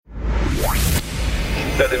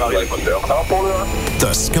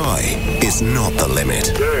The sky is not the limit.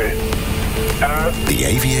 The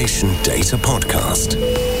Aviation Data Podcast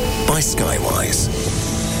by Skywise.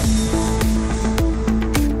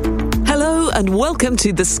 Hello and welcome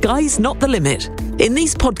to The Sky's Not the Limit. In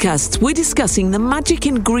these podcasts, we're discussing the magic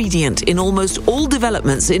ingredient in almost all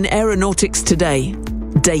developments in aeronautics today: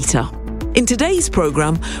 data. In today's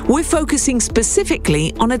program, we're focusing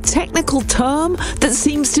specifically on a technical term that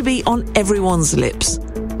seems to be on everyone's lips: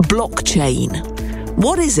 blockchain.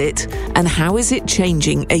 What is it and how is it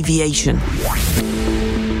changing aviation?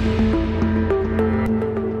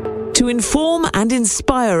 To inform and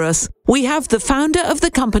inspire us, we have the founder of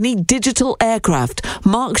the company Digital Aircraft,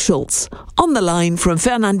 Mark Schulz, on the line from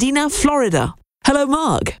Fernandina, Florida. Hello,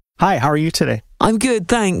 Mark. Hi, how are you today? I'm good,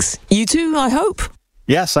 thanks. You too, I hope?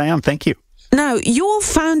 Yes, I am. Thank you. Now, you're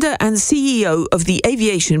founder and CEO of the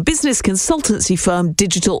aviation business consultancy firm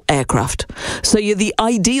Digital Aircraft. So you're the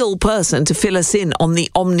ideal person to fill us in on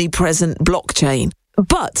the omnipresent blockchain.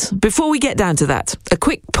 But before we get down to that, a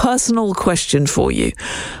quick personal question for you.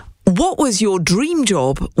 What was your dream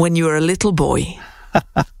job when you were a little boy?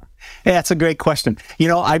 Yeah, that's a great question. You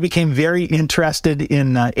know, I became very interested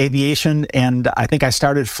in aviation, and I think I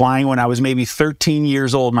started flying when I was maybe 13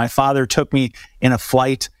 years old. My father took me in a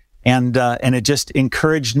flight, and it just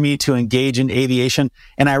encouraged me to engage in aviation.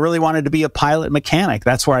 And I really wanted to be a pilot mechanic.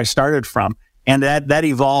 That's where I started from. And that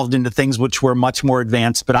evolved into things which were much more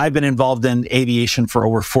advanced. But I've been involved in aviation for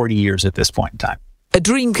over 40 years at this point in time. A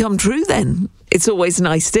dream come true, then. It's always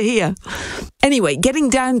nice to hear. Anyway, getting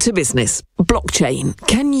down to business, blockchain.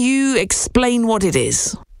 Can you explain what it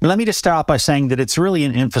is? Let me just start off by saying that it's really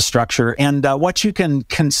an infrastructure. And what you can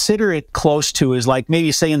consider it close to is like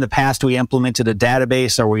maybe say in the past we implemented a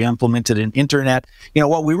database or we implemented an internet. You know,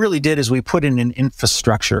 what we really did is we put in an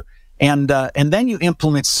infrastructure. And then you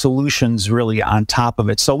implement solutions really on top of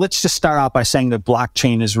it. So let's just start out by saying that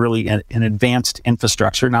blockchain is really an advanced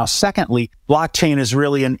infrastructure. Now, secondly, blockchain is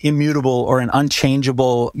really an immutable or an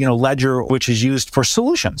unchangeable, ledger, which is used for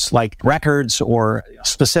solutions like records or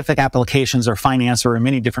specific applications or finance or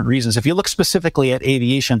many different reasons. If you look specifically at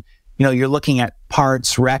aviation, you're looking at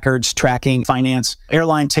parts, records, tracking, finance,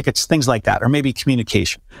 airline tickets, things like that, or maybe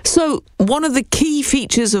communication. So one of the key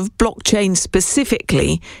features of blockchain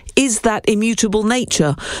specifically is that immutable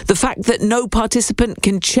nature, the fact that no participant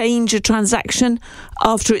can change a transaction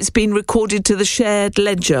after it's been recorded to the shared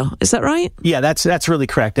ledger. Is that right? Yeah, that's really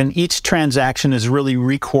correct. And each transaction is really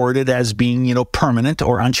recorded as being, permanent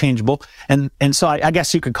or unchangeable. And so I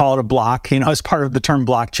guess you could call it a block, as part of the term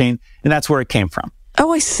blockchain, and that's where it came from.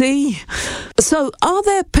 Oh, I see. So are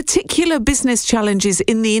there particular business challenges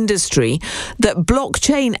in the industry that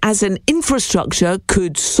blockchain as an infrastructure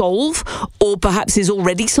could solve or perhaps is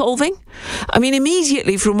already solving? I mean,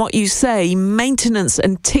 immediately from what you say, maintenance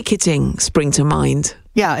and ticketing spring to mind.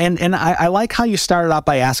 Yeah, and I like how you started out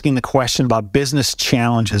by asking the question about business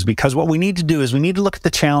challenges, because what we need to do is we need to look at the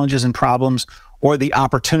challenges and problems or the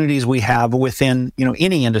opportunities we have within,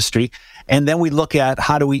 any industry. And then we look at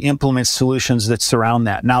how do we implement solutions that surround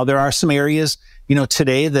that. Now, there are some areas,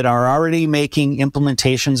 today that are already making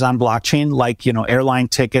implementations on blockchain, like, airline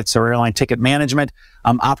tickets or airline ticket management,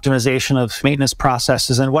 optimization of maintenance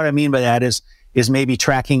processes. And what I mean by that is maybe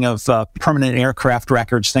tracking of permanent aircraft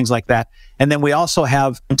records, things like that. And then we also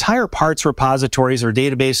have entire parts repositories or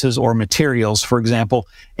databases or materials, for example,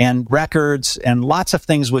 and records and lots of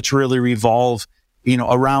things which really revolve,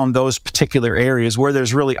 around those particular areas where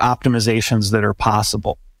there's really optimizations that are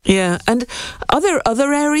possible. Yeah. And are there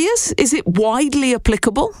other areas? Is it widely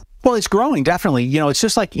applicable? Well, it's growing, definitely. It's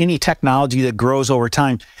just like any technology that grows over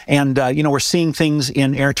time. And, we're seeing things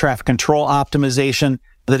in air traffic control optimization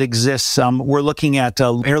that exists. We're looking at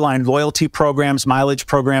airline loyalty programs, mileage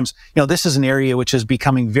programs. This is an area which is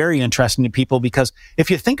becoming very interesting to people because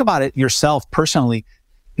if you think about it yourself personally,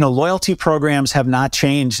 loyalty programs have not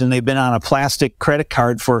changed and they've been on a plastic credit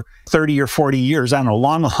card for 30 or 40 years. I don't know,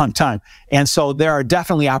 long time. And so there are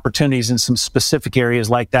definitely opportunities in some specific areas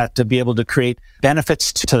like that to be able to create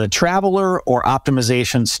benefits to the traveler or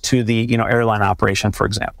optimizations to the, airline operation, for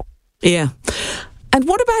example. Yeah. And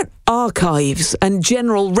what about archives and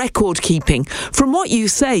general record keeping? From what you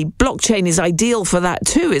say, blockchain is ideal for that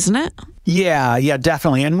too, isn't it? Yeah,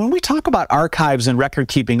 definitely. And when we talk about archives and record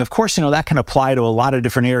keeping, of course, that can apply to a lot of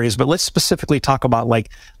different areas, but let's specifically talk about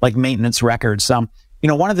like maintenance records.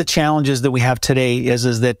 One of the challenges that we have today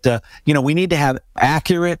is that, we need to have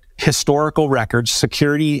accurate historical records,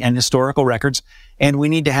 security and historical records, and we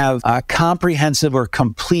need to have a comprehensive or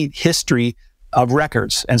complete history of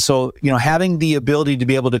records. And so, having the ability to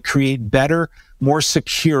be able to create better, more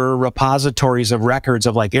secure repositories of records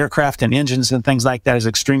of like aircraft and engines and things like that is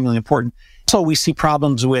extremely important. So we see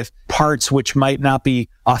problems with parts which might not be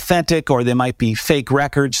authentic, or they might be fake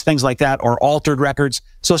records, things like that, or altered records.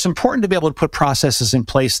 So it's important to be able to put processes in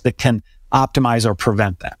place that can optimize or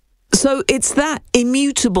prevent that. So it's that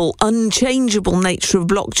immutable, unchangeable nature of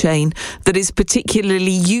blockchain that is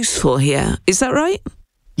particularly useful here. Is that right?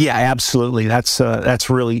 Yeah, absolutely. That's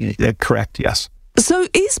really correct. Yes. So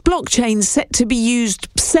is blockchain set to be used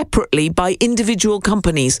separately by individual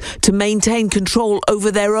companies to maintain control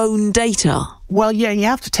over their own data? Well, yeah, you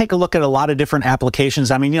have to take a look at a lot of different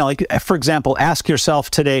applications. I mean, like, for example, ask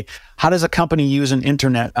yourself today, how does a company use an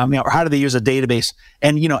internet? Or how do they use a database?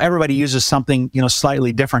 And, everybody uses something,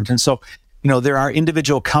 slightly different. And so, there are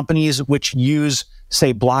individual companies which use,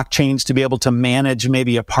 say, blockchains to be able to manage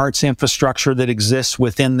maybe a parts infrastructure that exists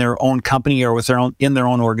within their own company or in their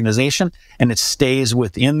own organization, and it stays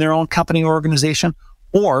within their own company or organization.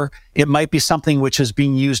 Or it might be something which is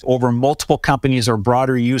being used over multiple companies or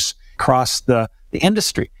broader use across the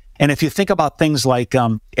industry. And if you think about things like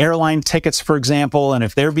airline tickets, for example, and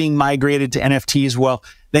if they're being migrated to NFTs, well,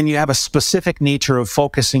 then you have a specific nature of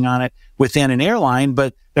focusing on it within an airline,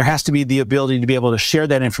 but there has to be the ability to be able to share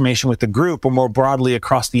that information with the group or more broadly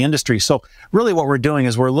across the industry. So really what we're doing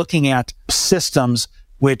is we're looking at systems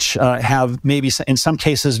which have maybe in some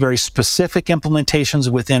cases very specific implementations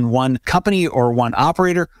within one company or one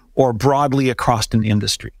operator or broadly across an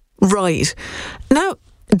industry. Right. Now,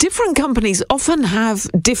 different companies often have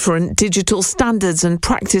different digital standards and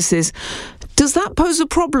practices. Does that pose a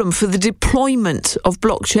problem for the deployment of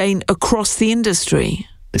blockchain across the industry?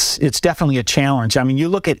 It's definitely a challenge. I mean, you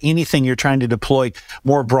look at anything you're trying to deploy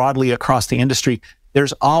more broadly across the industry,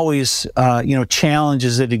 there's always,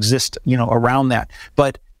 challenges that exist, around that.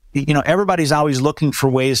 But, everybody's always looking for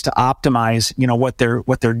ways to optimize,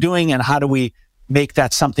 what they're doing, and how do we make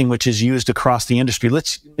that something which is used across the industry.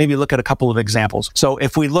 Let's maybe look at a couple of examples. So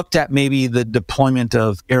if we looked at maybe the deployment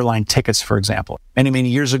of airline tickets, for example, many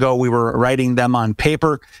years ago, we were writing them on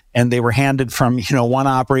paper and they were handed from, one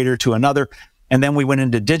operator to another. And then we went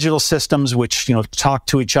into digital systems, which, talked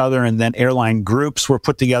to each other, and then airline groups were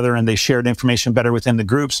put together and they shared information better within the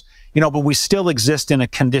groups, but we still exist in a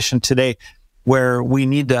condition today where we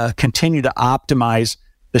need to continue to optimize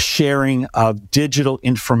the sharing of digital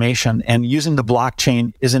information, and using the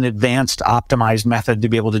blockchain is an advanced optimized method to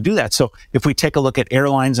be able to do that. So if we take a look at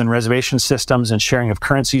airlines and reservation systems and sharing of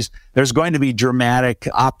currencies, there's going to be dramatic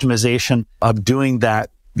optimization of doing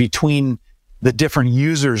that between the different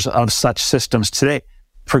users of such systems today.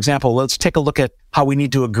 For example, let's take a look at how we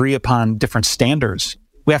need to agree upon different standards.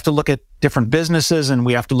 We have to look at different businesses, and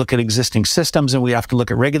we have to look at existing systems, and we have to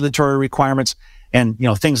look at regulatory requirements and,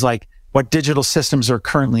 things like what digital systems are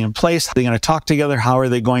currently in place. Are they going to talk together? How are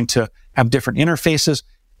they going to have different interfaces?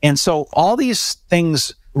 And so all these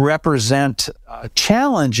things represent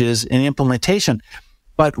challenges in implementation.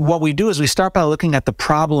 But what we do is we start by looking at the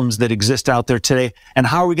problems that exist out there today, and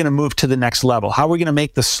how are we going to move to the next level? How are we going to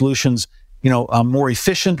make the solutions, more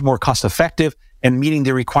efficient, more cost effective, and meeting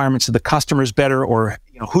the requirements of the customers better, or,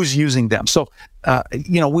 who's using them? So,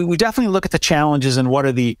 we definitely look at the challenges and what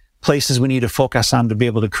are the places we need to focus on to be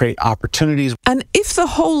able to create opportunities. And if the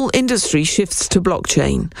whole industry shifts to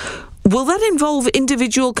blockchain, will that involve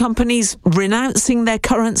individual companies renouncing their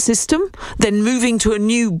current system, then moving to a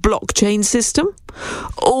new blockchain system?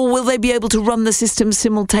 Or will they be able to run the system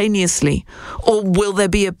simultaneously? Or will there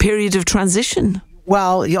be a period of transition?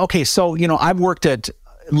 Well, okay, so, I've worked at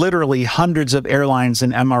literally hundreds of airlines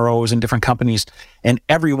and MROs and different companies, and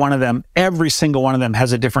every single one of them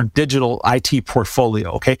has a different digital IT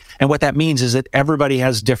portfolio, okay? And what that means is that everybody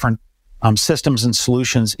has different systems and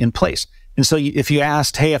solutions in place. And so if you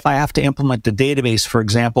asked, hey, if I have to implement the database, for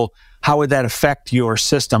example, how would that affect your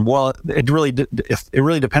system? Well, it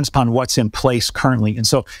really depends upon what's in place currently. And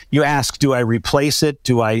so you ask, do I replace it?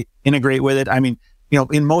 Do I integrate with it? I mean,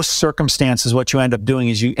 in most circumstances, what you end up doing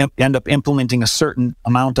is you end up implementing a certain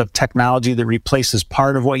amount of technology that replaces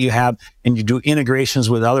part of what you have, and you do integrations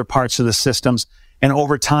with other parts of the systems. And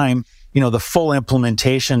over time, the full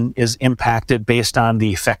implementation is impacted based on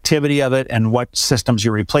the effectivity of it and what systems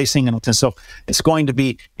you're replacing. And so it's going to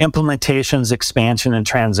be implementations, expansion, and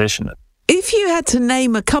transition. If you had to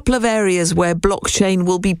name a couple of areas where blockchain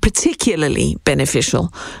will be particularly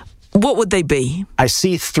beneficial, what would they be? I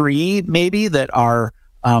see three maybe that are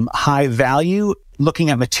high value, looking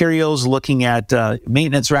at materials, looking at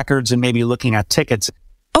maintenance records, and maybe looking at tickets.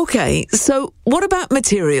 Okay, so what about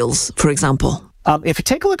materials, for example? If you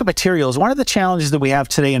take a look at materials, one of the challenges that we have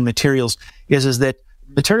today in materials is that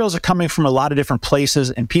materials are coming from a lot of different places,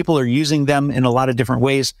 and people are using them in a lot of different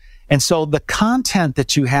ways. And so the content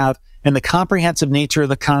that you have and the comprehensive nature of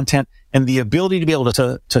the content and the ability to be able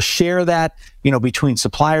to share that, between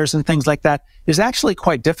suppliers and things like that is actually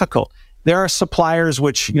quite difficult. There are suppliers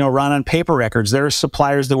which, run on paper records. There are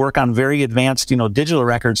suppliers that work on very advanced, digital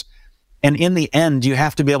records. And in the end, you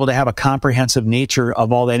have to be able to have a comprehensive nature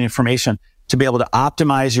of all that information to be able to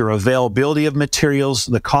optimize your availability of materials,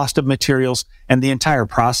 the cost of materials, and the entire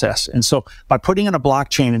process. And so by putting in a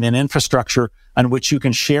blockchain and an infrastructure on which you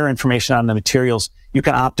can share information on the materials, you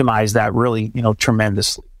can optimize that really,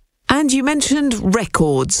 tremendously. And you mentioned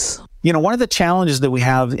records. One of the challenges that we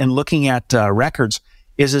have in looking at records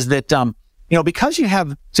is that, because you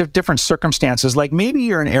have different circumstances, like maybe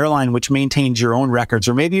you're an airline which maintains your own records,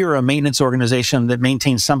 or maybe you're a maintenance organization that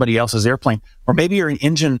maintains somebody else's airplane, or maybe you're an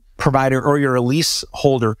engine provider or you're a lease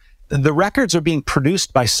holder. The records are being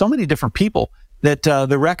produced by so many different people that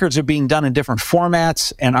the records are being done in different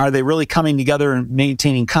formats. And are they really coming together and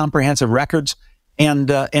maintaining comprehensive records?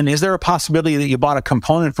 And is there a possibility that you bought a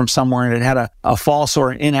component from somewhere and it had a false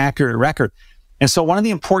or inaccurate record? And so one of the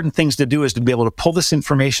important things to do is to be able to pull this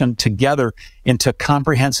information together into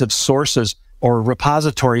comprehensive sources or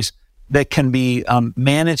repositories that can be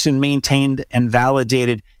managed and maintained and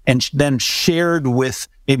validated and then shared with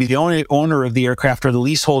maybe the owner of the aircraft or the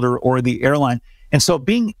leaseholder or the airline. And so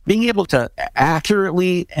being able to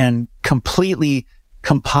accurately and completely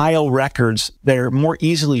compile records that are more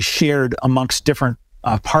easily shared amongst different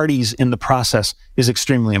parties in the process is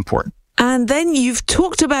extremely important. And then you've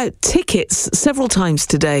talked about tickets several times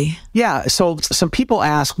today. Yeah. So some people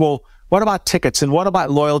ask, well, what about tickets and what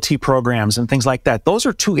about loyalty programs and things like that? Those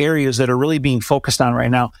are two areas that are really being focused on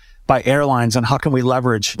right now by airlines on how can we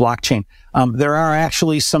leverage blockchain. There are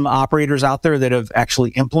actually some operators out there that have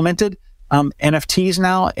actually implemented NFTs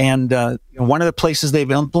now. And one of the places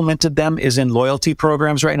they've implemented them is in loyalty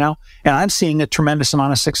programs right now. And I'm seeing a tremendous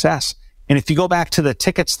amount of success. And if you go back to the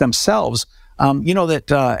tickets themselves,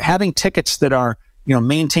 that having tickets that are,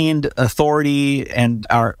 maintained authority and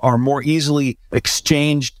are more easily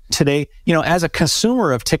exchanged today, as a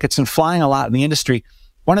consumer of tickets and flying a lot in the industry,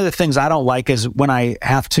 one of the things I don't like is when I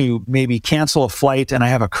have to maybe cancel a flight and I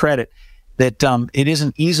have a credit that it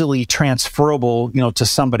isn't easily transferable, to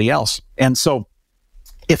somebody else. And so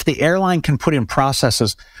if the airline can put in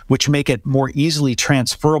processes which make it more easily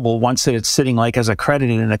transferable once it's sitting like as a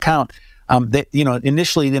credit in an account,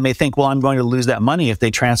 initially they may think, well, I'm going to lose that money if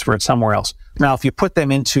they transfer it somewhere else. Now, if you put them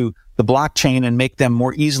into the blockchain and make them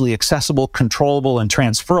more easily accessible, controllable, and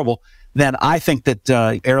transferable, then I think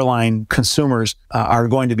that airline consumers are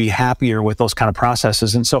going to be happier with those kind of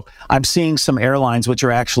processes. And so I'm seeing some airlines which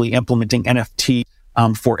are actually implementing NFT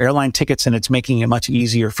for airline tickets, and it's making it much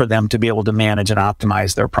easier for them to be able to manage and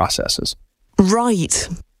optimize their processes. Right.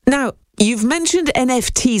 Now, you've mentioned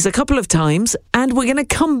NFTs a couple of times, and we're going to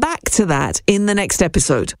come back to that in the next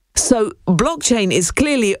episode. So blockchain is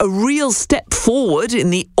clearly a real step forward in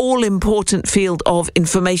the all-important field of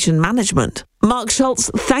information management. Mark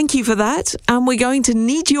Schulz, thank you for that. And we're going to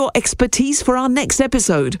need your expertise for our next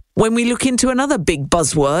episode when we look into another big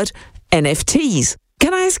buzzword, NFTs.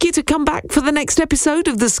 Can I ask you to come back for the next episode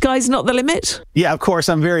of The Sky's Not the Limit? Yeah, of course.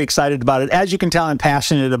 I'm very excited about it. As you can tell, I'm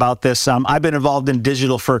passionate about this. I've been involved in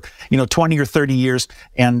digital for, 20 or 30 years,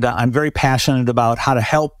 and I'm very passionate about how to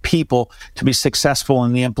help people to be successful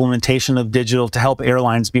in the implementation of digital, to help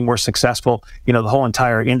airlines be more successful, the whole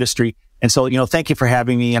entire industry. And so, thank you for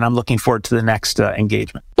having me, and I'm looking forward to the next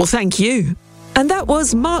engagement. Well, thank you. And that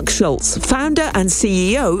was Mark Schulz, founder and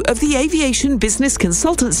CEO of the aviation business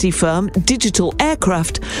consultancy firm Digital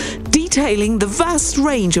Aircraft, detailing the vast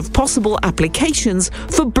range of possible applications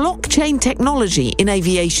for blockchain technology in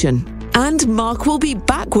aviation. And Mark will be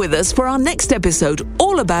back with us for our next episode,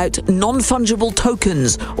 all about non-fungible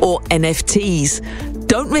tokens, or NFTs.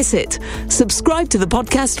 Don't miss it. Subscribe to the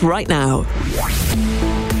podcast right now.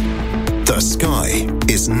 The sky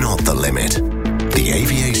is not the limit. The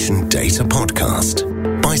Aviation Data Podcast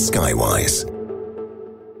by Skywise.